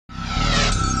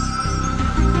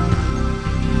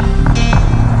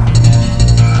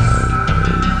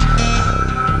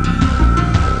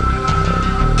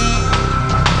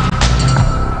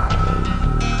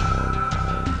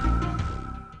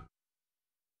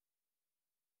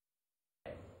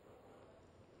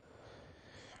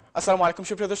আসসালামু আলাইকুম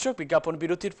সুপ্রিয় দর্শক, বিজ্ঞাপন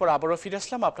বিরতির পর আবারও ফিরে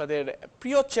আসলাম আপনাদের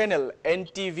প্রিয় চ্যানেল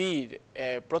এনটিভির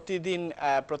প্রতিদিন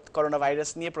করোনা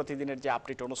ভাইরাস নিয়ে প্রতিদিনের যে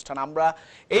আপডেট অনুষ্ঠান।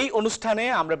 এই অনুষ্ঠানে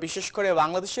আমরা বিশেষ করে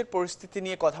বাংলাদেশের পরিস্থিতি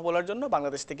নিয়ে কথা বলার জন্য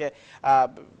বাংলাদেশ থেকে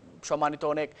সম্মানিত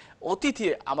অনেক অতিথি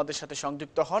আমাদের সাথে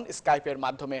সংযুক্ত হন স্কাইপের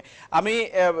মাধ্যমে। আমি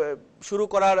শুরু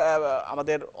করার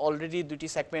আমাদের অলরেডি দুটি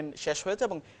সেগমেন্ট শেষ হয়েছে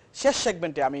এবং শেষ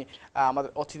সেগমেন্টে আমি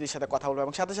আমাদের অতিথির সাথে কথা বলবো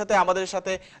এবং সাথে সাথে আমাদের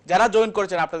সাথে যারা জয়েন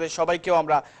করেছেন আপনাদের সবাইকেও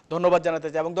আমরা ধন্যবাদ জানাতে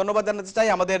চাই এবং ধন্যবাদ জানাতে চাই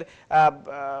আমাদের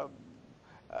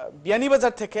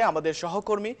বিয়ানীবাজার থেকে আমাদের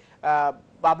সহকর্মী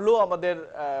বাবলু আমাদের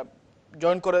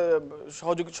জয়েন করে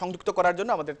সংযুক্ত করার জন্য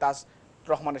আমাদের তাজ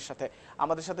রহমানের সাথে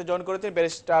আমাদের সাথে জয়েন করেছেন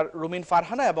ব্যারিস্টার রুমিন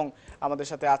ফারহানা এবং আমাদের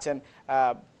সাথে আছেন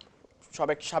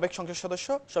সাবেক সংসদ সদস্য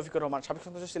শফিকুর রহমান, সাবেক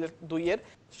সংসদ সদস্য সিলেট 2 এর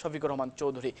শফিকুর রহমান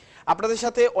চৌধুরী। আপনাদের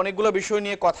সাথে অনেকগুলো বিষয়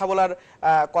নিয়ে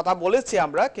কথা বলেছি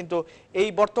আমরা, কিন্তু এই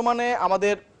বর্তমানে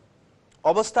আমাদের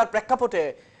অবস্থার প্রেক্ষাপটে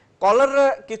কলাররা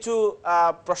কিছু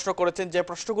প্রশ্ন করেছেন যে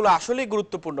প্রশ্নগুলো আসলেই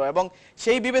গুরুত্বপূর্ণ এবং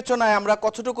সেই বিবেচনায় আমরা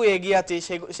কতটুকু এগিয়ে আছি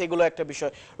সেগুলো একটা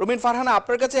বিষয়। রুমিন ফারহানা,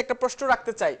 আপনার কাছে একটা প্রশ্ন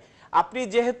রাখতে চাই। আপনি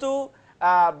যেহেতু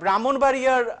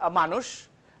ব্রাহ্মণবাড়িয়ার মানুষ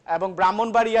এবং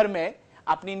ব্রাহ্মণবাড়িয়ার মেয়ে,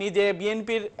 আপনি নিজে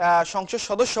বিএনপির সংসদ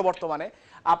সদস্য বর্তমানে,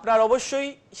 আপনার অবশ্যই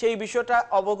সেই বিষয়টা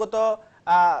অবগত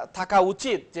থাকা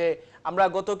উচিত যে আমরা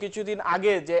গত কিছুদিন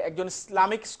আগে যে একজন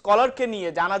ইসলামিক স্কলারকে নিয়ে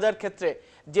জানাজার ক্ষেত্রে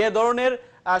যে ধরনের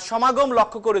সমাগম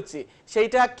লক্ষ্য করেছি,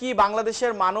 সেইটা কি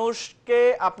বাংলাদেশের মানুষকে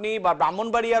আপনি বা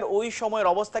ব্রাহ্মণবাড়িয়ার ওই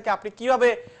সময়ের অবস্থাকে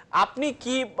আপনি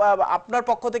কি আপনার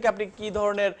পক্ষ থেকে আপনি কি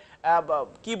ধরনের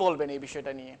কি বলবেন এই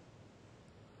বিষয়টা নিয়ে?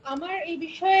 আমার এই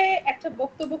বিষয়ে একটা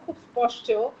বক্তব্য খুব স্পষ্ট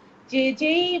যে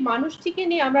যেই মানুষটিকে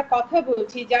নিয়ে আমরা কথা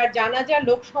বলছি, যার জানাজার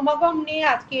লোক সমাগম নিয়ে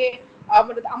আজকে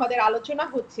আমাদের আলোচনা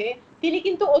হচ্ছে, তিনি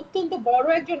কিন্তু অত্যন্ত বড়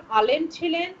একজন আলেম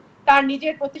ছিলেন। তার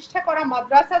নিজের প্রতিষ্ঠা করা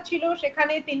মাদ্রাসা ছিল,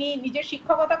 সেখানে তিনি নিজের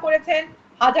শিক্ষকতা করেছেন।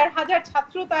 হাজার হাজার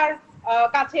ছাত্র তার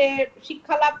কাছে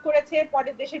শিক্ষা লাভ করেছে,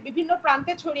 পরে দেশের বিভিন্ন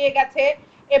প্রান্তে ছড়িয়ে গেছে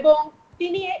এবং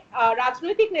তিনি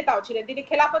রাজনৈতিক নেতাও ছিলেন, তিনি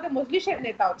খেলাফতে মজলিসের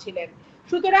নেতাও ছিলেন।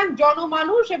 সুতরাং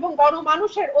জনমানুষ এবং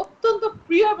গণমানুষের অত্যন্ত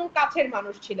প্রিয় এবং কাছের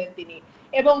মানুষ ছিলেন তিনি।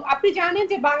 এবং আপনি জানেন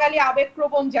যে বাঙালি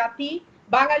আবেগপ্রবণ জাতি,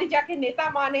 বাঙালি যাকে নেতা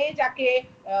মানে, যাকে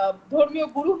ধর্মীয়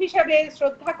গুরু হিসেবে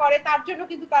শ্রদ্ধা করে, তার জন্য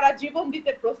কিন্তু তারা জীবন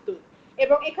দিতে প্রস্তুত।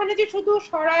 এবং এখানে যে শুধু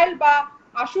সরাইল বা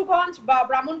আশুগঞ্জ বা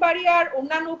ব্রাহ্মণবাড়িয়ার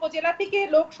অন্যান্য উপজেলা থেকে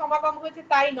লোক সমাগম হয়েছে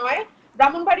তাই নয়,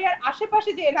 ব্রাহ্মণবাড়িয়ার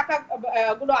আশেপাশে যে এলাকা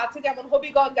গুলো আছে, যেমন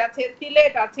হবিগঞ্জ আছে,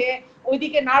 সিলেট আছে,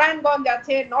 ওইদিকে নারায়ণগঞ্জ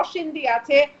আছে, নরসিংদী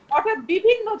আছে, অর্থাৎ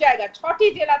বিভিন্ন জায়গা 6টি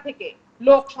জেলা থেকে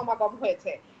লোক সমাগম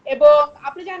হয়েছে। এবং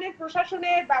আপনি জানেন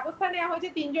প্রশাসনের ব্যবস্থা নেওয়া হয়েছে,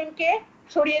 3 জনকে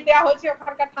সরিয়ে দেওয়া হয়েছে,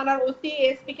 ওখানকার থানার ওসি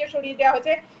এসপি কে সরিয়ে দেওয়া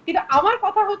হয়েছে। কিন্তু আমার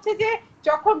কথা হচ্ছে যে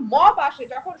যখন মব আসে,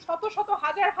 যখন শত শত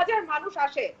হাজার হাজার মানুষ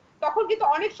আসে, তখন কিন্তু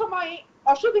অনেক সময়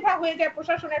অসুবিধা হয়ে যায়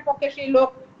প্রশাসনের পক্ষে সেই লোক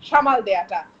সামাল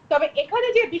দেওয়াটা। তবে এখানে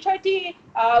যে বিষয়টি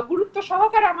গুরুত্ব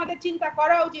সহকারে আমাদের চিন্তা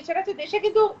করা উচিত, সেটা হচ্ছে দেশে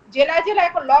কিন্তু জেলায় জেলায়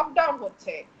এখন লকডাউন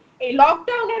হচ্ছে। এই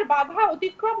লকডাউনের বাধা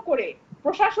অতিক্রম করে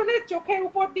প্রশাসনের চোখের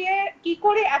উপর দিয়ে কি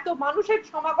করে এত মানুষের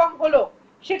সমাগম হলো,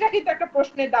 সেটা কিন্তু একটা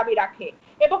প্রশ্নের দাবি রাখে।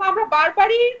 এবং আমরা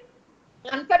বারবারই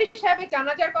আনসারী সাহেবের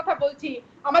জানাজার কথা বলছি,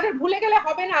 আমাদের ভুলে গেলে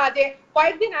হবে না যে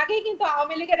কয়েকদিন আগেই কিন্তু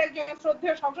আওয়ামী লীগের একজন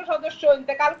শ্রদ্ধেয় সংসদ সদস্য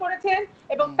ইন্তেকাল করেছেন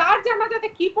এবং তার জানাজাতে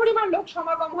কি পরিমাণ লোক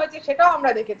সমাগম হয়েছে সেটাও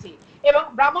আমরা দেখেছি। এবং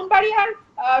ব্রাহ্মণবাড়িয়ার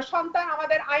সন্তান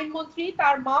আমাদের আইনমন্ত্রী,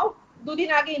 তার মাও 2 দিন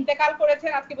আগে ইন্তেকাল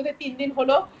করেছেন, আজকে বোধহয় 3 দিন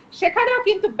হলো, সেখানেও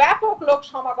কিন্তু ব্যাপক লোক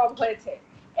সমাগম হয়েছে।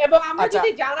 এবং আমরা যদি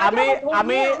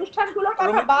অনুষ্ঠানগুলোর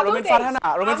কথা বাদ দিই,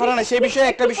 রুমিন ফারহানা সেই বিষয়ে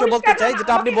একটা বিষয় বলতে চাই,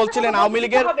 যেটা আপনি বলছিলেন আওয়ামী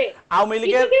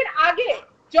লীগের আগে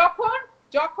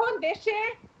যখন দেশে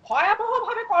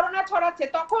ভয়াবহভাবে করোনা ছড়াচ্ছে,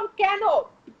 তখন কেন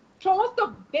সমস্ত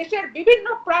দেশের বিভিন্ন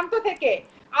প্রান্ত থেকে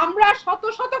আমরা শত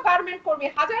শত গার্মেন্ট কর্মী,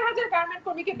 হাজার হাজার গার্মেন্ট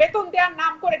কর্মীকে বেতন দেওয়ার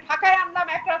নাম করে ঢাকায় আনলাম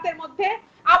এক রাতের মধ্যে,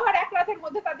 আবার এক রাতের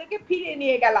মধ্যে তাদেরকে ফিরিয়ে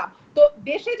নিয়ে গেলাম। তো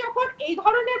দেশে যখন এই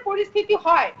ধরনের পরিস্থিতি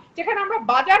হয়, যেখানে আমরা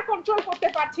বাজার কন্ট্রোল করতে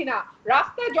পারছি না,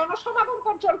 রাস্তায় জনসমাগম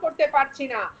কন্ট্রোল করতে পারছি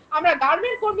না, আমরা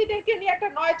গার্মেন্ট কর্মীদেরকে নিয়ে একটা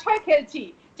 9-6 খেলছি,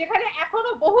 যেখানে এখনো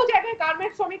বহু জায়গায়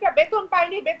গার্মেন্ট শ্রমিকরা বেতন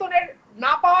পায়নি, বেতনের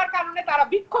না পাওয়ার কারণে তারা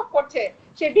বিক্ষোভ করছে,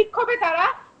 সেই বিক্ষোভে তারা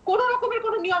কোন রকমের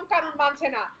কোন নিয়ম কানুন মানছে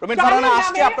না। রুমিন ফারহানা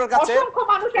আসছে আপনার কাছে,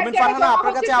 রুমিন ফারহানা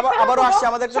আপনার কাছে আবারও আসছে,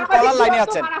 আমাদের একজন কলার লাইনে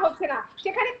আছেন।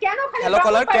 সেখানে কেন খালি হ্যালো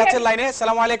কলার, কে আছেন লাইনে?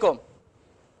 আসসালামু আলাইকুম।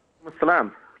 আসসালাম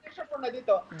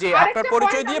জি, আপনার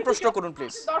পরিচয় দিয়ে প্রশ্ন করুন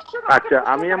প্লিজ। আচ্ছা,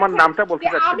 আমি আমার নামটা বলতে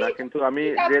চাচ্ছি না, কিন্তু আমি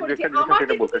যে একটা জিনিস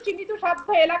সেটা বলতে চাই।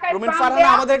 রুমিন ফারহানা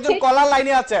আমাদের একজন কলার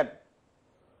লাইনে আছেন।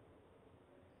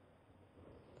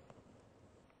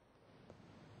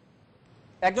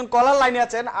 একজন কলার লাইনে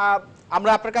আছেন,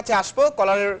 আমরা আপনার কাছে আসবো,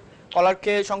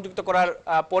 কলারকে সংযুক্ত করার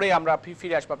পরে আমরা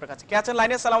ফিরে আসবো আপনার কাছে। কে আছেন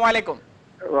লাইনে? আসসালামু আলাইকুম।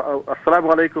 আসসালামু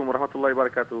আলাইকুম রহমতুল্লাহি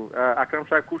বারাকাতু। আকরাম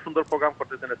সাহেব খুব সুন্দর প্রোগ্রাম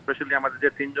করতেছেন, স্পেশালি আমাদের যে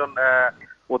তিনজন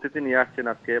অতিথি নিয়ে আসছেন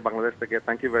আজকে বাংলাদেশ থেকে,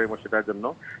 থ্যাংক ইউ ভেরি মাচ এটার জন্য।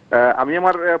 আমি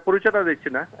আমার পরিচয়টা দিচ্ছি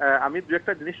না, আমি দু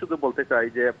একটা জিনিস শুধু বলতে চাই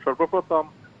যে সর্বপ্রথম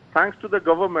thanks to the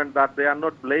government that they are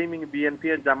not blaming BNP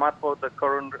and Jamaat for the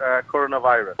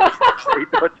coronavirus.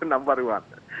 এটা হচ্ছে নাম্বার 1।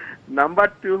 নাম্বার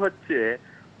 2 হচ্ছে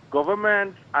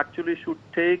government actually should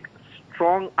take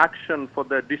strong action for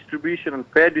the distribution and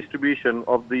fair distribution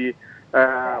of the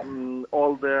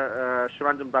all the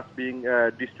Sharanjam that's being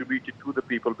distributed to the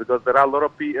people, because there are a lot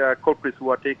of culprits who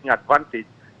are taking advantage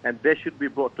and they should be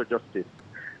brought to justice.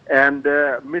 And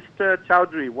Mr.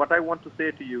 Chowdhury, what I want to say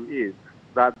to you is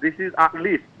that this is, at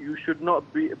least you should not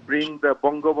bring the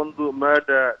Bangabandhu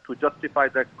murder to justify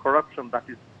the corruption that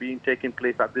is being taking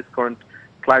place at this current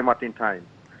climate in time.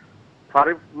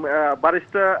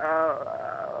 Barrister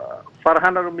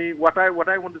Farhana Rumi, what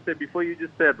I want to say before you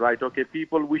just said, right, okay,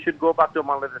 people, we should go back to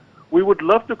Bangladesh. We would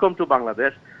love to come to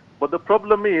Bangladesh, but the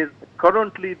problem is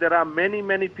currently there are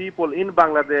many people in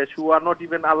Bangladesh who are not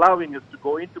even allowing us to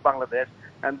go into Bangladesh,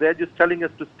 and they're just telling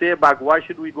us to stay back. Why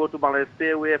should we go to Bangladesh?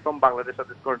 Stay away from Bangladesh at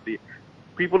this currently.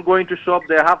 People going to shop,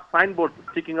 they have signboards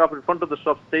sticking up in front of the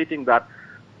shop stating that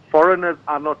foreigners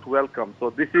are not welcome. So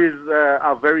this is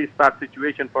a very sad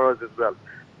situation for us as well.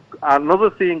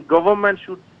 Another thing, government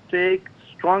should take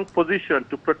strong position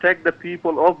to protect the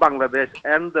people of Bangladesh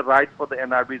and the rights for the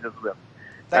NRBs as well.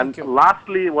 Thank you.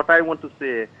 Lastly, what I want to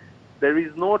say, there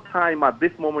is no time at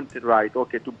this moment, right,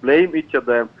 okay, to blame each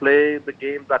other and play the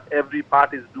game that every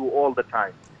parties do all the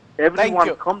time. Everyone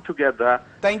come together,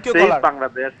 save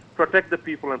Bangladesh, protect the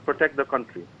people and protect the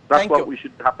country. That's what we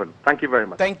should happen. Thank you very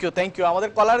much. Thank you. আমাদের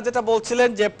কলার যেটা বলছিলেন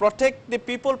যে protect the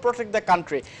people, protect the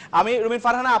country. আমি রুমিন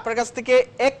ফারহানা আপনার কাছ থেকে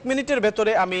 1 মিনিটের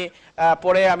ভেতরে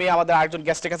পরে আমি আমাদের আরেকজন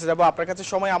গেস্টের কাছে যাব। আপনার কাছে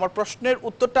সময় আমার প্রশ্নের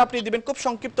উত্তরটা আপনি দিবেন খুব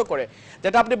সংক্ষিপ্ত করে।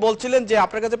 যেটা আপনি বলছিলেন যে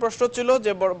আপনার কাছে প্রশ্ন ছিল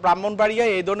যে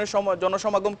ব্রাহ্মণবাড়িয়ায় এই ধরনের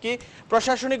জনসমাগম কি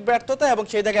প্রশাসনিক ব্যর্থতা, এবং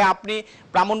সেই জায়গায় আপনি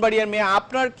ব্রাহ্মণবাড়িয়ার মেয়ে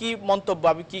আপনার কি মন্তব্য,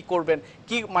 আপনি কি করবেন,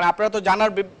 কি মানে আপনারা তো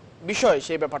জানার বিষয়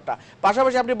সেই ব্যাপারটা।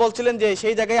 পাশাপাশি আপনি বলছিলেন যে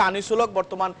সেই জায়গায় আনিসুল হক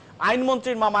বর্তমান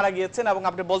আইনমন্ত্রীর মা মারা গিয়েছেন, এবং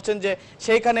আপনি বলছেন যে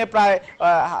সেইখানে প্রায়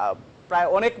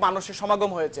অনেক মানুষের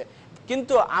সমাগম হয়েছে,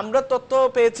 কিন্তু আমরা তথ্য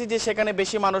পেয়েছি যে সেখানে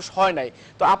বেশি মানুষ হয় নাই।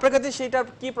 তো আপনার কাছে সেইটার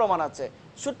কি প্রমাণ আছে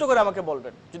ছোট্ট করে আমাকে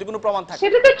বলবেন যদি কোনো প্রমাণ থাকে।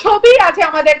 সেটা তো ছবি আছে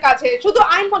আমাদের কাছে, শুধু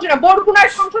আইনমন্ত্রী না, বরগুনার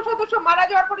সংসদ সদস্য মারা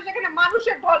যাওয়ার পরে যেখানে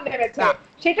মানুষের ঢল নেমেছে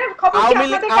সেটার খবর কি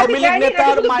আপনাদের কাছে? আওয়ামী লীগ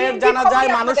নেতার মায়ের জানাজায়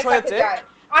মানুষ হয়েছে।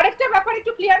 আরেকটা ব্যাপার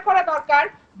একটু ক্লিয়ার করা দরকার,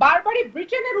 বারবারই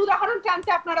ব্রিটেনের উদাহরণ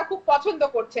টানতে আপনারা খুব পছন্দ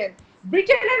করছেন।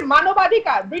 ব্রিটেনের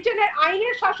মানবাধিকার, ব্রিটেনের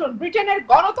আইনের শাসন, ব্রিটেনের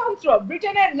গণতন্ত্র,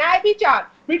 ব্রিটেনের ন্যায় বিচার,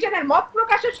 ব্রিটেনের মত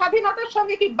প্রকাশের স্বাধীনতার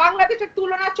সঙ্গে কি বাংলাদেশের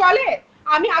তুলনা চলে?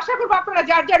 আমি আশা করব আপনারা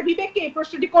যার যার বিবেককে এই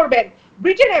প্রশ্নটি করবেন।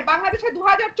 ব্রিটেনে বাংলাদেশে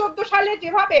 2014 সালে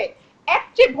যেভাবে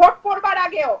একটি ভোট পড়বার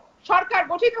আগেও সরকার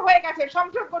গঠিত হয়ে গেছে,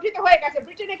 সংসদ গঠিত হয়ে গেছে,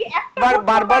 ব্রিটেনে কি একটা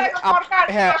বারবার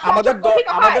হ্যাঁ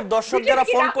আমাদের দর্শক যারা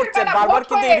ফোন করছেন বারবার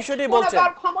কিন্তু এই বিষয়টাই বলছেন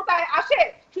ক্ষমতায় আসে।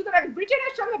 সুতরাং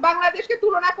ব্রিটেনের সঙ্গে বাংলাদেশকে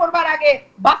তুলনা করবার আগে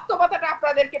বাস্তবতাটা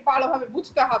আপনাদেরকে ভালোভাবে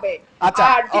বুঝতে হবে।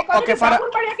 আর যে কথা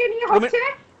ব্রাহ্মণবাড়িয়াকে নিয়ে হচ্ছে,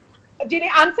 যিনি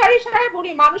আনসারী সাহেব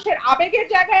উনি মানুষের আবেগের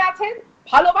জায়গায় আছেন,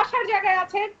 ভালোবাসার জায়গায়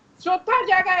আছেন, শ্রদ্ধার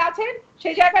জায়গায় আছেন,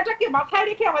 সেই জায়গাটাকে মাথায়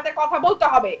রেখে আমাদের কথা বলতে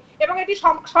হবে। এবং এটি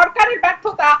সরকারের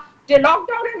ব্যর্থতা যে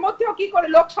লকডাউনের মধ্যেও কি করে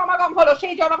লোক সমাগম হলো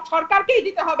সেই জবাব সরকারকেই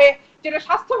দিতে হবে, যেটা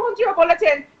স্বাস্থ্যমন্ত্রীও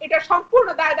বলেছেন এটা সম্পূর্ণ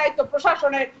দায় দায়িত্ব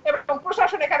প্রশাসনের, এবং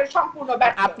প্রশাসন এখানে সম্পূর্ণ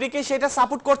ব্যর্থ। আপনি কি সেটা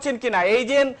সাপোর্ট করছেন কিনা? এই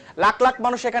যে লাখ লাখ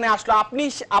মানুষ এখানে আসলো, আপনি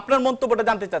আপনার মন্তব্যটা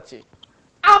জানতে চাচ্ছি।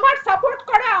 আমার সাপোর্ট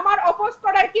করা আমার অপোজ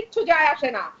করার কিচ্ছু যায় আসে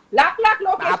না। লাখ লাখ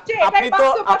লোক এসেছে, এটাই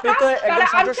বাস্তবতা। আপনি তো একজন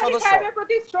সংসদ সদস্য, সাহেবের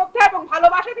প্রতি শ্রদ্ধা এবং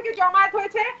ভালোবাসা থেকে জমায়েত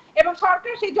হয়েছে, এবং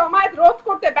সরকার সেই জমায়েত রোধ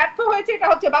করতে ব্যর্থ হয়েছে, এটা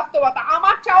হচ্ছে বাস্তবতা।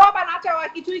 আমার চাওয়া বা না চাওয়া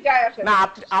কিছুই যায় আসে না।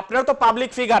 আপনার তো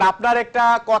পাবলিক ফিগার, আপনার একটা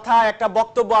কথা একটা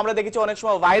বক্তব্য আমরা দেখেছি অনেক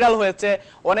সময় ভাইরাল হয়েছে,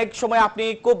 অনেক সময় আপনি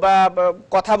খুব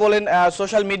কথা বলেন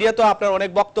সোশ্যাল মিডিয়াতেও আপনার অনেক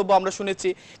বক্তব্য আমরা শুনেছি,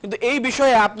 কিন্তু এই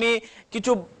বিষয়ে আপনি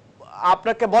কিছু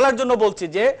আপনাকে বলার জন্য বলছি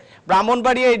যে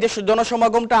ব্রাহ্মণবাড়িয়া এই যে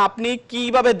জনসমাগমটা আপনি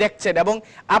কিভাবে দেখছেন, এবং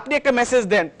আপনি একটা মেসেজ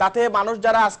দেন তাতে মানুষ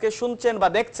যারা আজকে শুনছেন বা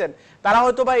দেখছেন তারা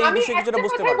হয়তো বা এই বিষয়ে কিছুটা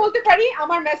বুঝতে পারবে। আমি বলতে পারি,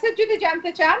 আমার মেসেজ যদি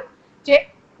জানতে চান, যে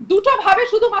দুটো ভাবে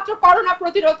শুধুমাত্র করোনা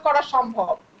প্রতিরোধ করা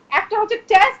সম্ভব। একটা হচ্ছে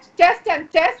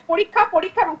টেস্ট, পরীক্ষা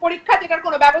এবং পরীক্ষা, যেটার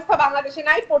কোনো ব্যবস্থা বাংলাদেশে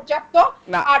নাই পর্যাপ্ত।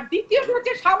 আর দ্বিতীয়টা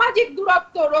হচ্ছে সামাজিক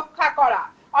দূরত্ব রক্ষা করা,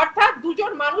 অর্থাৎ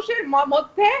দুজন মানুষের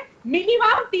মধ্যে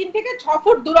মিনিমাম 3 থেকে 6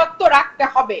 ফুট দূরত্ব রাখতে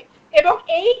হবে। এবং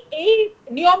এই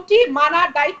নিয়মটি মানার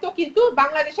দায়িত্ব কিন্তু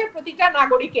বাংলাদেশের প্রতিটা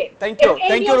নাগরিকের। থ্যাংক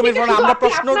ইউ রুমিন ফারহানা, আমরা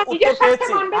প্রশ্নের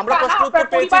উত্তর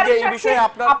পেয়েছি, যে এই বিষয়ে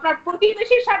আপনার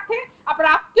প্রতিবেশীর স্বার্থে,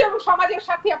 আপনার আত্মীয় এবং সমাজের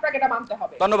স্বার্থে আপনাকে এটা মানতে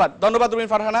হবে। ধন্যবাদ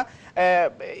রুমিন ফারহানা।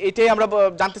 এটাই আমরা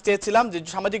জানতে চেয়েছিলাম যে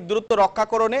সামাজিক দূরত্ব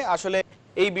রক্ষাকরণে আসলে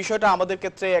এই বিষয়টা আমাদের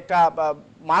ক্ষেত্রে একটা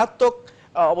মারাত্মক,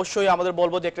 অবশ্যই আমাদের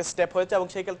বলবো যে একটা স্টেপ হয়েছে, এবং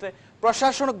সেই ক্ষেত্রে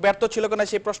প্রশাসন ব্যর্থ ছিল কিনা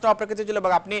সেই প্রশ্ন আপনার কাছে ছিল,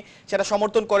 এবং আপনি সেটা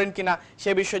সমর্থন করেন কিনা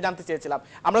সেই বিষয়ে জানতে চেয়েছিলাম।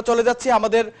 আমরা চলে যাচ্ছি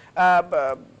আমাদের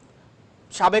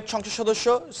সাবেক সংসদ সদস্য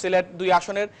সিলেট 2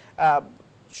 আসনের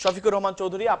শফিকুর রহমান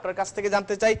চৌধুরী, আপনার কাছ থেকে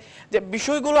জানতে চাই যে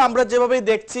বিষয়গুলো আমরা যেভাবে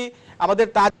দেখছি, আমাদের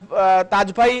তাজ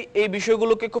ভাই এই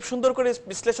বিষয়গুলোকে খুব সুন্দর করে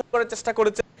বিশ্লেষণ করার চেষ্টা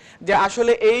করেছে যে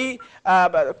আসলে এই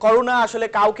করোনা আসলে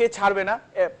কাউকে ছাড়বে না,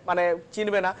 মানে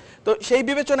চিনবে না। তো সেই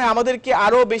বিবেচনায় আমাদের কি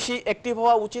আরো বেশি অ্যাক্টিভ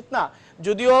হওয়া উচিত না?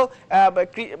 যদিও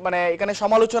মানে এখানে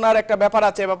সমালোচনার একটা ব্যাপার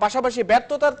আছে, বা পাশাপাশি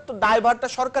ব্যর্থতার দায়ভারটা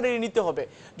সরকারেরই নিতে হবে।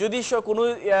 যদি কোনো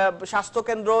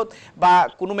স্বাস্থ্যকেন্দ্র বা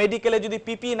কোনো মেডিকেলে যদি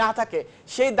পিপি না থাকে,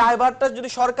 সেই দায়ভারটা যদি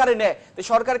সরকারে নেয়, তো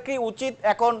সরকার কি উচিত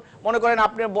এখন মনে করেন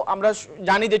আমরা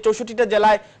জানি যে 64টা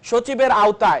জেলায় সচিবের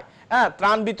আওতায়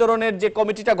ত্রাণ বিতরণের যে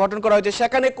কমিটিটা গঠন করা হয়েছে,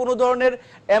 সেখানে কোনো ধরনের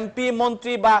এমপি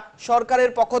মন্ত্রী বা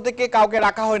সরকারের পক্ষ থেকে কাউকে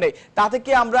রাখা হয় নাই। তাতে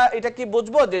কি আমরা এটা কি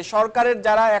বুঝবো যে সরকারের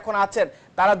যারা এখন আছেন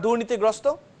তারা দুর্নীতিগ্রস্ত?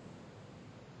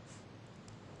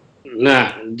 না,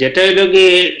 যেটা হলো কি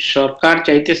সরকার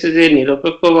চাইতেছে যে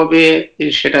নিরপেক্ষভাবে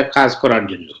সেটা কাজ করার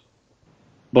জন্য।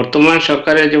 বর্তমান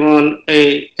সরকারে যেমন এই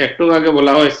একটু আগে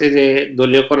বলা হয়েছে যে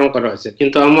দলীয়করণ করা হয়েছে,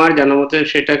 কিন্তু আমার জানা মতে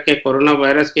সেটাকে করোনা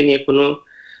ভাইরাসকে নিয়ে কোনো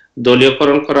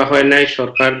দলীয়করণ করা হয় নাই।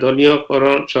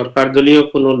 সরকার দলীয়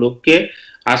কোনো লোককে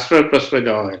আশ্রয় প্রশ্রয়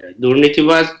দেওয়া হয় নাই।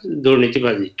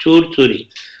 দুর্নীতিবাজি, চুরি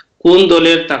কোন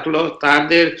দলের থাকলো,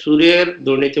 তাদের চুরের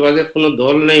দুর্নীতিবাজের কোনো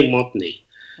দল নেই, মত নেই।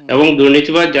 এবং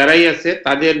দুর্নীতিবাজ যারাই আছে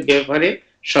তাদের ব্যাপারে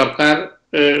সরকার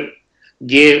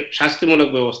যে শাস্তিমূলক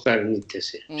ব্যবস্থা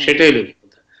নিতেছে, সেটাই লোক।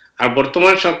 আর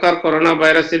বর্তমান সরকার করোনা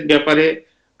ভাইরাসের ব্যাপারে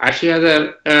 80,000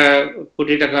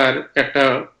 কোটি টাকার একটা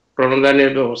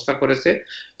প্রণোদনের ব্যবস্থা করেছে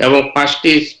এবং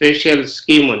 5টি স্পেশাল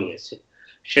স্কিমও নিয়েছে।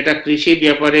 সেটা কৃষির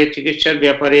ব্যাপারে, চিকিৎসার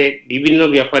ব্যাপারে, বিভিন্ন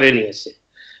ব্যাপারে নিয়েছে।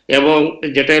 এবং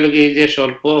যেটা হলো কি যে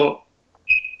স্বল্প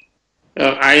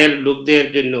আয়ের লোকদের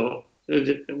জন্য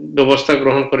ব্যবস্থা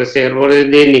গ্রহণ করেছে। এরপরে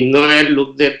যে নিম্ন আয়ের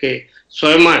লোকদেরকে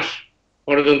 6 মাস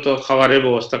পর্যন্ত খাবারের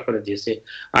ব্যবস্থা করে দিয়েছে।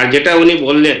 আর যেটা উনি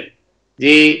বললেন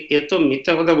যে এত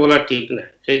মিথ্যা কথা বলা ঠিক না,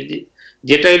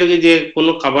 যেটা হলো কি যে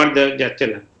কোনো খাবার দেওয়া যাচ্ছে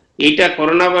না, এইটা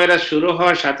করোনা ভাইরাস শুরু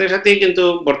হওয়ার সাথে সাথেই কিন্তু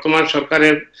বর্তমান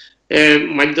সরকারের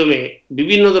মাধ্যমে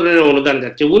বিভিন্ন ধরনের অনুদান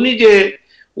যাচ্ছে।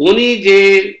 উনি যে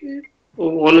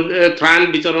ত্রাণ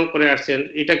বিতরণ করে আসছেন,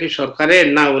 এটা কি সরকারের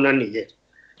না ওনার নিজের?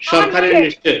 সরকারের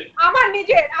নিশ্চয়। আমার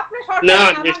নিজের। আপনার সরকার না,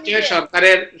 নিশ্চয়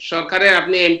সরকারের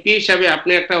আপনি এমপি হিসাবে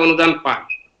আপনি একটা অনুদান পান,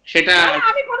 সেটা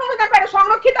আমি কোনো অনুদান পাই না,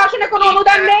 সংরক্ষিত আসনে কোনো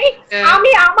অনুদান নেই।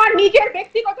 আমি আমার নিজের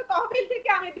ব্যক্তিগত তহবিল থেকে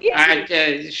আমি দিয়েছি। আচ্ছা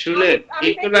শুনেন,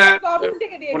 এইগুলা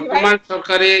বর্তমান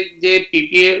সরকারে যে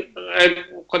পিপিএ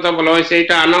কথা বলা হয়েছে,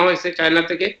 এটা আনা হয়েছে চায়না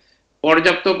থেকে,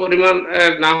 পর্যাপ্ত পরিমাণ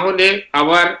না হলে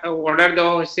আবার অর্ডার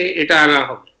দেওয়া হয়েছে, এটা আনা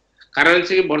হবে। কারণ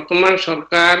হচ্ছে বর্তমান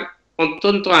সরকার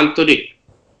অত্যন্ত আন্তরিক।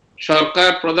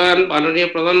 মাননীয়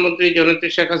প্রধানমন্ত্রী জননেত্রী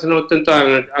শেখ হাসিনা অত্যন্ত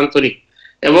আন্তরিক।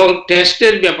 এবং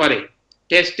টেস্টের ব্যাপারে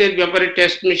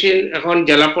টেস্ট মেশিন এখন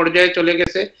জেলা পর্যায়ে চলে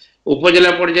গেছে,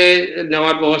 উপজেলা পর্যায়ে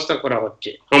নেওয়ার ব্যবস্থা করা হচ্ছে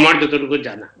আমার যতটুকু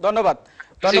জানা। ধন্যবাদ।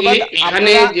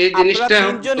 এখানে যে জিনিসটা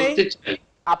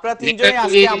আপনারা তিনজনই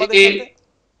আজকে আমাদের সাথে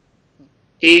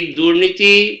এই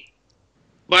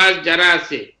দুর্নীতিবাজ যারা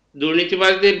আছে,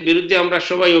 দুর্নীতিবাজদের বিরুদ্ধে আমরা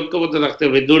সবাই ঐক্যবদ্ধ থাকতে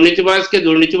হবে। দুর্নীতিবাজকে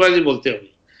দুর্নীতিবাজই বলতে হবে।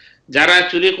 যারা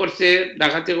চুরি করছে,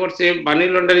 ডাকাতি করছে, মানি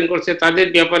লন্ডারিং করছে, তাদের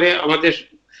ব্যাপারে আমাদের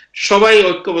সবাই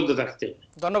ঐক্যবদ্ধ থাকতে হবে।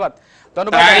 ধন্যবাদ।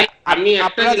 আমি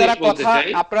আপনারা যারা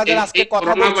আজকে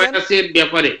কথা বলছেন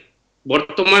ব্যাপারে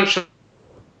বর্তমান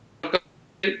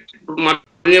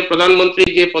মাননীয় প্রধানমন্ত্রী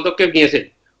যে পদক্ষেপ নিয়েছেন,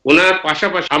 ওনার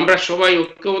পাশাপাশি আমরা সবাই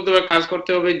ঐক্যবদ্ধভাবে কাজ করতে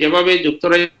হবে। যেভাবে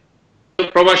যুক্তরাজ্য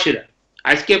প্রবাসীরা,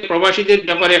 আজকে প্রবাসীদের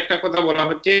ব্যাপারে একটা কথা বলা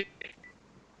হচ্ছে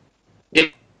যে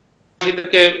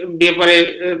ব্যাপারে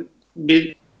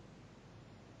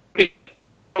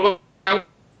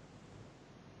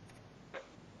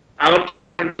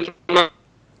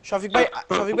শফিক ভাই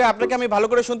আপনাকে আমি ভালো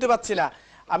করে শুনতে পাচ্ছি না।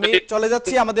 আমি চলে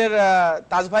যাচ্ছি আমাদের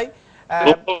তাজ ভাই,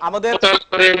 আমাদের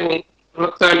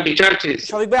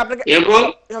শফিক ভাই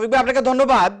আপনাকে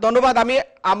ধন্যবাদ।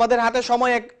 আমাদের হাতে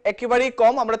সময় একেবারেই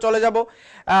কম, আমরা চলে যাব,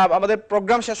 আমাদের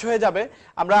প্রোগ্রাম শেষ হয়ে যাবে।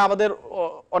 আমরা আমাদের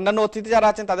অন্যান্য অতিথি যারা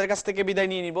আছেন তাদের কাছ থেকে বিদায়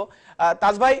নিয়ে নিব।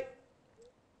 তাজ ভাই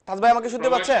আমাকে শুনতে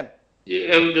পাচ্ছেন?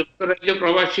 যুক্তরাজ্য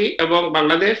প্রবাসী এবং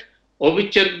বাংলাদেশ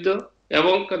অবিচ্ছেদ্য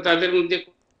এবং তাদের মধ্যে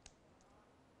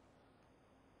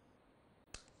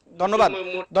ধন্যবাদ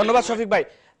ধন্যবাদ শফিক ভাই।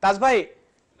 তাজ ভাই,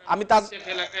 আমি তাজ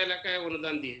এলাকায় এলাকায়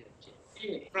অনুদান দিয়ে যাচ্ছে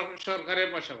সরকারের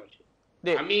পাশাপাশি।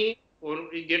 জি। আমি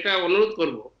যেটা অনুরোধ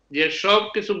করব যে সব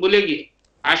কিছু ভুলে গিয়ে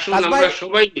আসুন তাজ ভাই, আমরা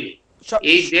সবাই মিলে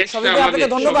এই দেশটা শফিক ভাই আপনাকে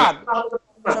আমাদের ধন্যবাদ।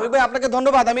 সবার। শফিক ভাই আপনাকে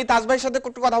ধন্যবাদ। আমি তাজ ভাইয়ের সাথে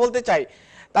একটু কথা বলতে চাই।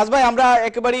 তাজ ভাই, আমরা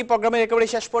একেবারেই প্রোগ্রামের একেবারে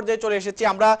শেষ পর্যায়ে চলে এসেছি।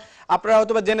 আমরা আপনারা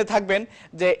হয়তো জেনে থাকবেন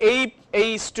যে এই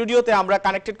স্টুডিওতে আমরা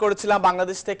কানেক্টেড করেছিলাম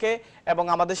বাংলাদেশ থেকে, এবং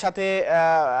আমাদের সাথে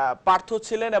পার্থ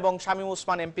ছিলেন এবং শামীম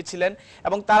ওসমান এমপি ছিলেন,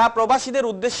 এবং তারা প্রবাসীদের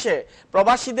উদ্দেশ্যে,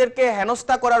 প্রবাসীদেরকে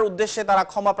হেনস্থা করার উদ্দেশ্যে তারা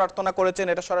ক্ষমা প্রার্থনা করেছেন।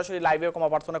 এটা সরাসরি লাইভে ক্ষমা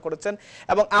প্রার্থনা করেছেন।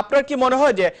 এবং আপনার কি মনে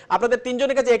হয় যে আপনাদের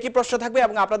তিনজনের কাছে একই প্রশ্ন থাকবে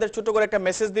এবং আপনাদের ছোট করে একটা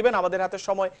মেসেজ দিবেন? আমাদের হাতে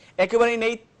সময় একেবারেই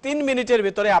নেই, 3 মিনিটের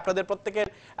ভিতরে আপনাদের প্রত্যেকের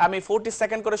আমি 40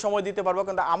 সেকেন্ড করে সময় দিতে পারবো,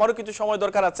 কিন্তু আমারও কিছু সময়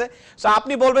দরকার আছে। সো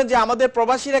আপনি বলবেন যে আমাদের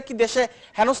প্রবাসীরা কি দেশে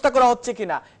হেনস্থা করা হচ্ছে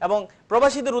কিনা, এবং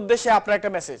প্রবাসীদের উদ্দেশ্যে আপনার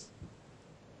একটা মেসেজ।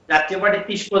 জাতীয় পার্টি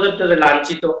 30 পর্যন্ত যে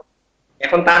লাঞ্ছিত,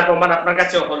 এখন তার প্রমাণ আপনার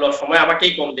কাছে হলো, সময়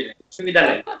আমাকেই কম দিলেন, সুবিধা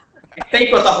নেই। একটাই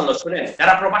কথা হলো, শুনেন,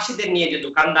 যারা প্রবাসীদের নিয়ে যে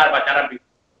দোকানদার বা যারা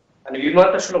মানে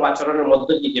বিমর্ষসুলভ আচরণের মধ্য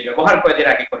দিয়ে যে ব্যবহার কয়েকদিন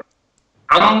আগে করে,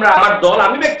 আমার দল,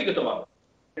 আমি ব্যক্তিগতভাবে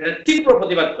এটা তীব্র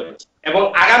প্রতিবাদ করেছি। এবং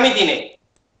আগামী দিনে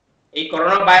এই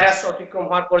করোনা ভাইরাস অতিক্রম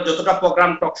হওয়ার পর যতটা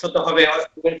প্রোগ্রাম টকশোতে হবে,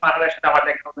 ফারহানের সাথে আমার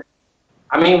দেখা হবে,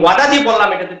 আমি ওয়াদা দিয়ে বললাম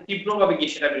এটাতে তীব্রভাবে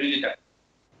গিয়ে সেটা বিরোধিতা।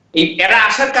 এই এরা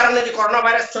আসার কারণে যে করোনা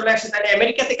ভাইরাস চলে আসছে, তাহলে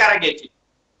আমেরিকাতে কারা গিয়েছে,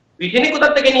 ব্রিটেনে কোথা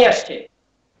থেকে নিয়ে আসছে,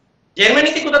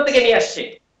 জার্মানিতে কোথা থেকে নিয়ে আসছে?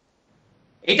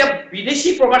 এটা বিদেশি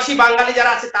প্রবাসী বাঙালি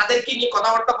যারা আছে তাদেরকে নিয়ে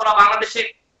কথাবার্তা বলা। বাংলাদেশে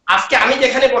আজকে আমি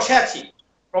যেখানে বসে আছি,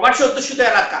 প্রবাসী অধ্যুষিত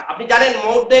এলাকা, আপনি জানেন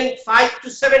মোর দেন 5 to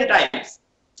 7 টাইমস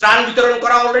ত্রাণ বিতরণ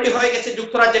করা অলরেডি হয়ে গেছে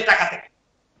যুক্তরাজ্যের টাকা থেকে।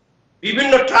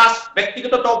 বিভিন্ন ট্রাস্ট,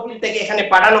 ব্যক্তিগত তহবিল থেকে এখানে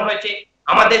পাঠানো হয়েছে।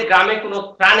 আমাদের গ্রামে কোনো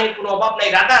ত্রাণের কোনো অভাব নাই,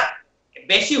 রাদার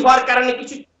বেশি হওয়ার কারণে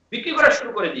কিছু বিক্রি করা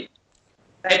শুরু করে দিই।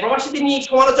 তাই প্রবাসীদের নিয়ে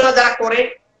সমালোচনা যারা করে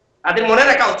তাদের মনে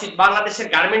রাখা উচিত, বাংলাদেশের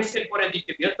গার্মেন্টস এর পরে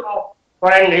দ্বিতীয় বৃহত্তম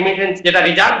ফরেন রেমিটেন্স যেটা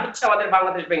রিজার্ভ হচ্ছে আমাদের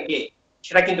বাংলাদেশ ব্যাংকে,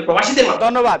 সেটা কিন্তু প্রবাসীদের মাধ্যমে।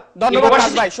 ধন্যবাদ ধন্যবাদ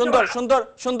তাজ ভাই, সুন্দর সুন্দর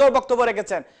সুন্দর বক্তব্য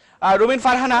রেখেছেন। রুমিন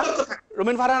ফারহানা,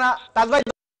 তাজ ভাই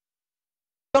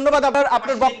ধন্যবাদ।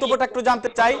 আপনার বক্তব্যটা একটু জানতে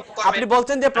চাই। আপনি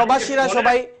বলছেন যে প্রবাসীরা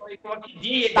সবাই,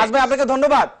 তাজ ভাই আপনাকে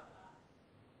ধন্যবাদ,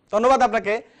 ধন্যবাদ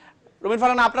আপনাকে। রুমিন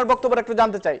ফারহানা, আপনার বক্তব্যটা একটু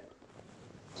জানতে চাই।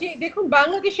 দেখুন,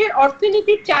 বাংলাদেশের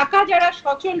অর্থনীতির চাকা যারা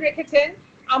সচল রেখেছেন,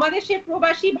 আমাদের সেই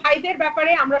প্রবাসী ভাইদের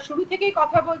ব্যাপারে আমরা শুরু থেকেই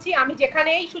কথা বলছি। আমি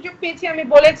যেখানেই সুযোগ পেয়েছি আমি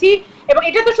বলেছি, এবং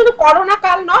এটা তো শুধু করোনা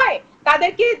কাল নয়,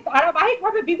 তাদেরকে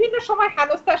ধারাবাহিকভাবে বিভিন্ন সময়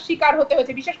হেনস্থার শিকার হতে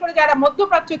হয়েছে। বিশেষ করে যারা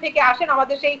মধ্যপ্রাচ্য থেকে আসেন,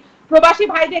 আমাদের সেই প্রবাসী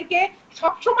ভাইদেরকে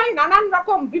সবসময় নানান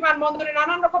রকম বিমানবন্দরে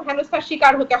নানান রকম হেনস্থার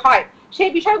শিকার হতে হয়।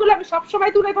 সেই বিষয়গুলো আমি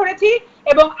সবসময় তুলে ধরেছি।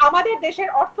 এবং আমাদের দেশের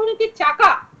অর্থনীতির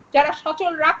চাকা যারা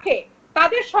সচল রাখে,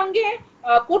 তাদের সঙ্গে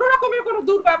কোন রকমের কোন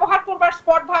দুর্ব্যবহার করবার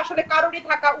স্পর্ধা আসলে কারোরই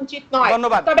থাকা উচিত নয়।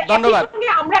 তবে একই সঙ্গে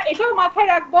আমরা এটাও মাথায়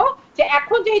রাখবো যে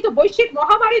এখন যেহেতু বৈশ্বিক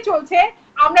মহামারী চলছে,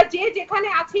 আমরা যে যেখানে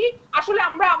আছি আসলে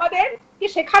আমরা আমাদের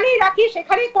সেখানেই রাখি,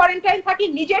 সেখানেই কোয়ারেন্টাইন থাকি,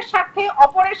 নিজের স্বার্থে,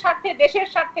 অপরের স্বার্থে, দেশের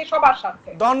স্বার্থে, সবার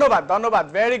স্বার্থে। ধন্যবাদ ধন্যবাদ,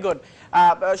 ভেরি গুড।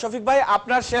 শফিক ভাই,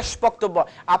 আপনার শেষ বক্তব্য।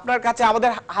 আপনার কাছে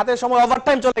আমাদের হাতের সময়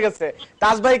ওভারটাইম চলে গেছে।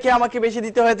 তাজ ভাইকে আমাকে বেশি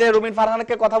দিতে হয়েছে, রুমিন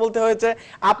ফারহানাকে কথা বলতে হয়েছে।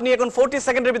 আপনি এখন 40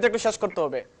 সেকেন্ডের ভিতরে একটু শেষ করতে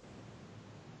হবে।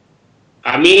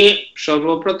 আমি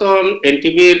সর্বপ্রথম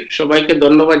এনটিভির সবাইকে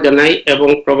ধন্যবাদ জানাই, এবং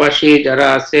প্রবাসী যারা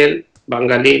আছেন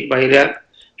বাঙালি ভাইরা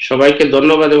সবাইকে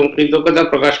ধন্যবাদ এবং কৃতজ্ঞতা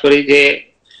প্রকাশ করি যে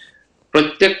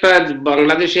প্রত্যেকটা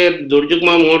বাংলাদেশের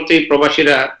দুর্যোগময় মুহূর্তে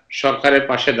প্রবাসীরা সরকারের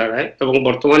পাশে দাঁড়ায়, এবং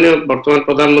বর্তমান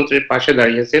প্রধানমন্ত্রীর পাশে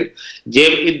দাঁড়িয়েছেন। যে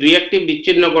এই 2-1টি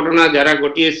বিচ্ছিন্ন ঘটনা যারা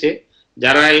ঘটিয়েছে,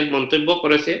 যারা এই মন্তব্য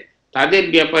করেছে, তাদের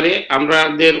ব্যাপারে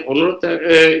আমাদের অনুরোধ,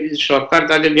 সরকার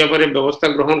তাদের ব্যাপারে ব্যবস্থা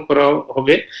গ্রহণ করা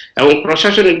হবে এবং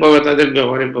প্রশাসনিকভাবে তাদের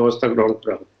ব্যাপারে ব্যবস্থা গ্রহণ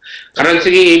করা হবে। কারণ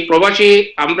হচ্ছে কি, এই প্রবাসী,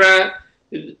 আমরা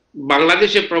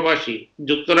বাংলাদেশে প্রবাসী,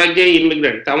 যুক্তরাজ্যে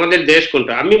ইমিগ্রেন্ট, আমাদের দেশ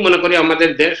কোনটা? আমি মনে করি আমাদের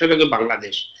দেশ হলো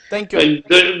বাংলাদেশ।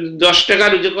 10 টাকা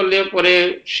রুজু করলে পরে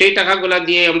সেই টাকাগুলা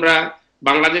দিয়ে আমরা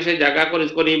বাংলাদেশে জায়গা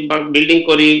করি, বিল্ডিং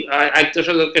করি,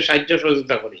 আত্মীয়-স্বজনকে সাহায্য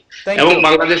সহযোগিতা করি এবং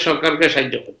বাংলাদেশ সরকারকে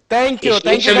সাহায্য করি। থ্যাংক ইউ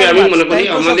আমি মনে করি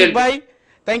আমাদের ভাই,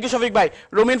 থ্যাংক ইউ শফিক ভাই।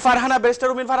 রুমিন ফারহানা, ব্যারিস্টার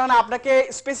রুমিন ফারহানা, আপনাকে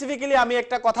স্পেসিফিক্যালি আমি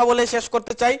একটা কথা বলে শেষ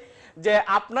করতে চাই যে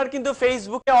আপনার কিন্তু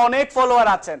ফেসবুকে অনেক ফলোয়ার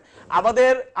আছেন।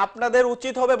 আপনাদের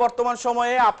উচিত হবে বর্তমান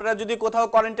সময়ে, আপনারা যদি কোথাও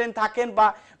কোয়ারেন্টাইন থাকেন বা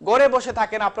ঘরে বসে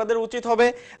থাকেন, আপনাদের উচিত হবে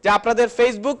যে আপনাদের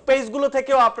ফেসবুক পেজগুলো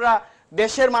থেকেও আপনারা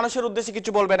দেশের মানুষের উদ্দেশ্যে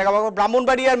কিছু বলবেন।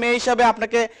 ব্রাহ্মণবাড়িয়ার মেয়ে হিসাবে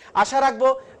আপনাকে আশা রাখবো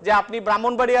যে আপনি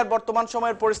ব্রাহ্মণবাড়িয়ার বর্তমান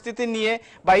সময়ের পরিস্থিতি নিয়ে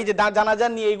বা এই যে জানাজা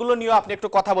নিয়ে এগুলো নিয়েও আপনি একটু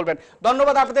কথা বলবেন।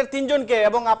 ধন্যবাদ আপনাদের তিনজনকে,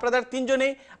 এবং আপনাদের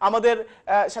তিনজনেই আমাদের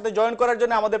সাথে জয়েন করার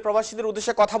জন্য, আমাদের প্রবাসীদের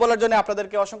উদ্দেশ্যে কথা বলার জন্য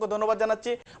আপনাদেরকে অসংখ্য ধন্যবাদ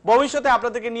জানাচ্ছি। ভবিষ্যতে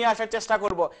আপনাদেরকে নিয়ে আসার চেষ্টা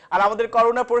করব। আর আমাদের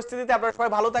করোনা পরিস্থিতিতে আপনারা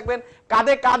সবাই ভালো থাকবেন,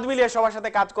 কাঁধে কাঁধ মিলিয়ে সবার সাথে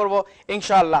কাজ করব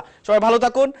ইনশাআল্লাহ। সবাই ভালো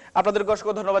থাকুন, আপনাদেরকে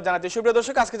অসংখ্য ধন্যবাদ জানাচ্ছি। সুপ্রিয়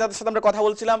দর্শক, আজকে যাদের সাথে আমরা কথা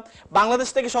বলছিলাম বাংলাদেশ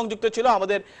থেকে সংযুক্ত ছিল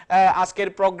আমাদের আজকের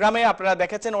প্রোগ্রামে, আপনারা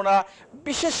দেখেছেন ওনারা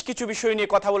বিশেষ কিছু বিষয়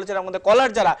নিয়ে কথা বলেছেন। আমাদের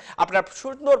কলার যারা আপনারা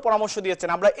সুন্দর পরামর্শ দিয়েছেন।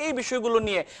 আমরা এই বিষয়গুলো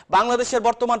নিয়ে বাংলাদেশের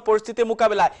বর্তমান পরিস্থিতি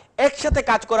মোকাবেলায় একসাথে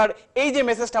কাজ করার এই যে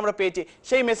মেসেজটা আমরা পেয়েছি,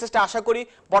 সেই মেসেজটা আশা করি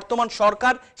বর্তমান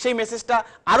সরকার সেই মেসেজটা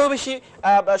আরো বেশি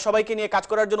সবাইকে নিয়ে কাজ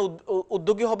করার জন্য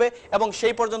উদ্যোগী হবে, এবং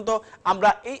সেই পর্যন্ত আমরা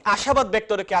এই আশাবাদ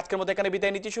ব্যক্ত রেখে আজকের মতো এখানে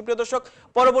বিদায় নিচ্ছি। সুপ্রিয় দর্শক,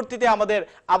 পরবর্তীতে আমাদের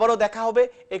আবারও দেখা হবে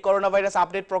এই করোনা ভাইরাস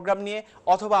আপডেট প্রোগ্রাম নিয়ে,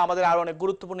 অথবা আমাদের আরো অনেক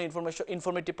গুরুত্বপূর্ণ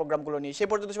ইনফরমেটিভ প্রোগ্রামগুলো নিয়ে। সেই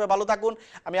পর্যন্ত সবাই ভালো থাকুন।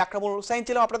 আমি আকরামুল হুসাইন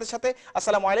ছিলাম আপনাদের সাথে।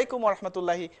 আসসালামু আলাইকুম ওয়া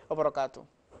রাহমাতুল্লাহি ওয়া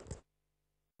বারাকাতুহু।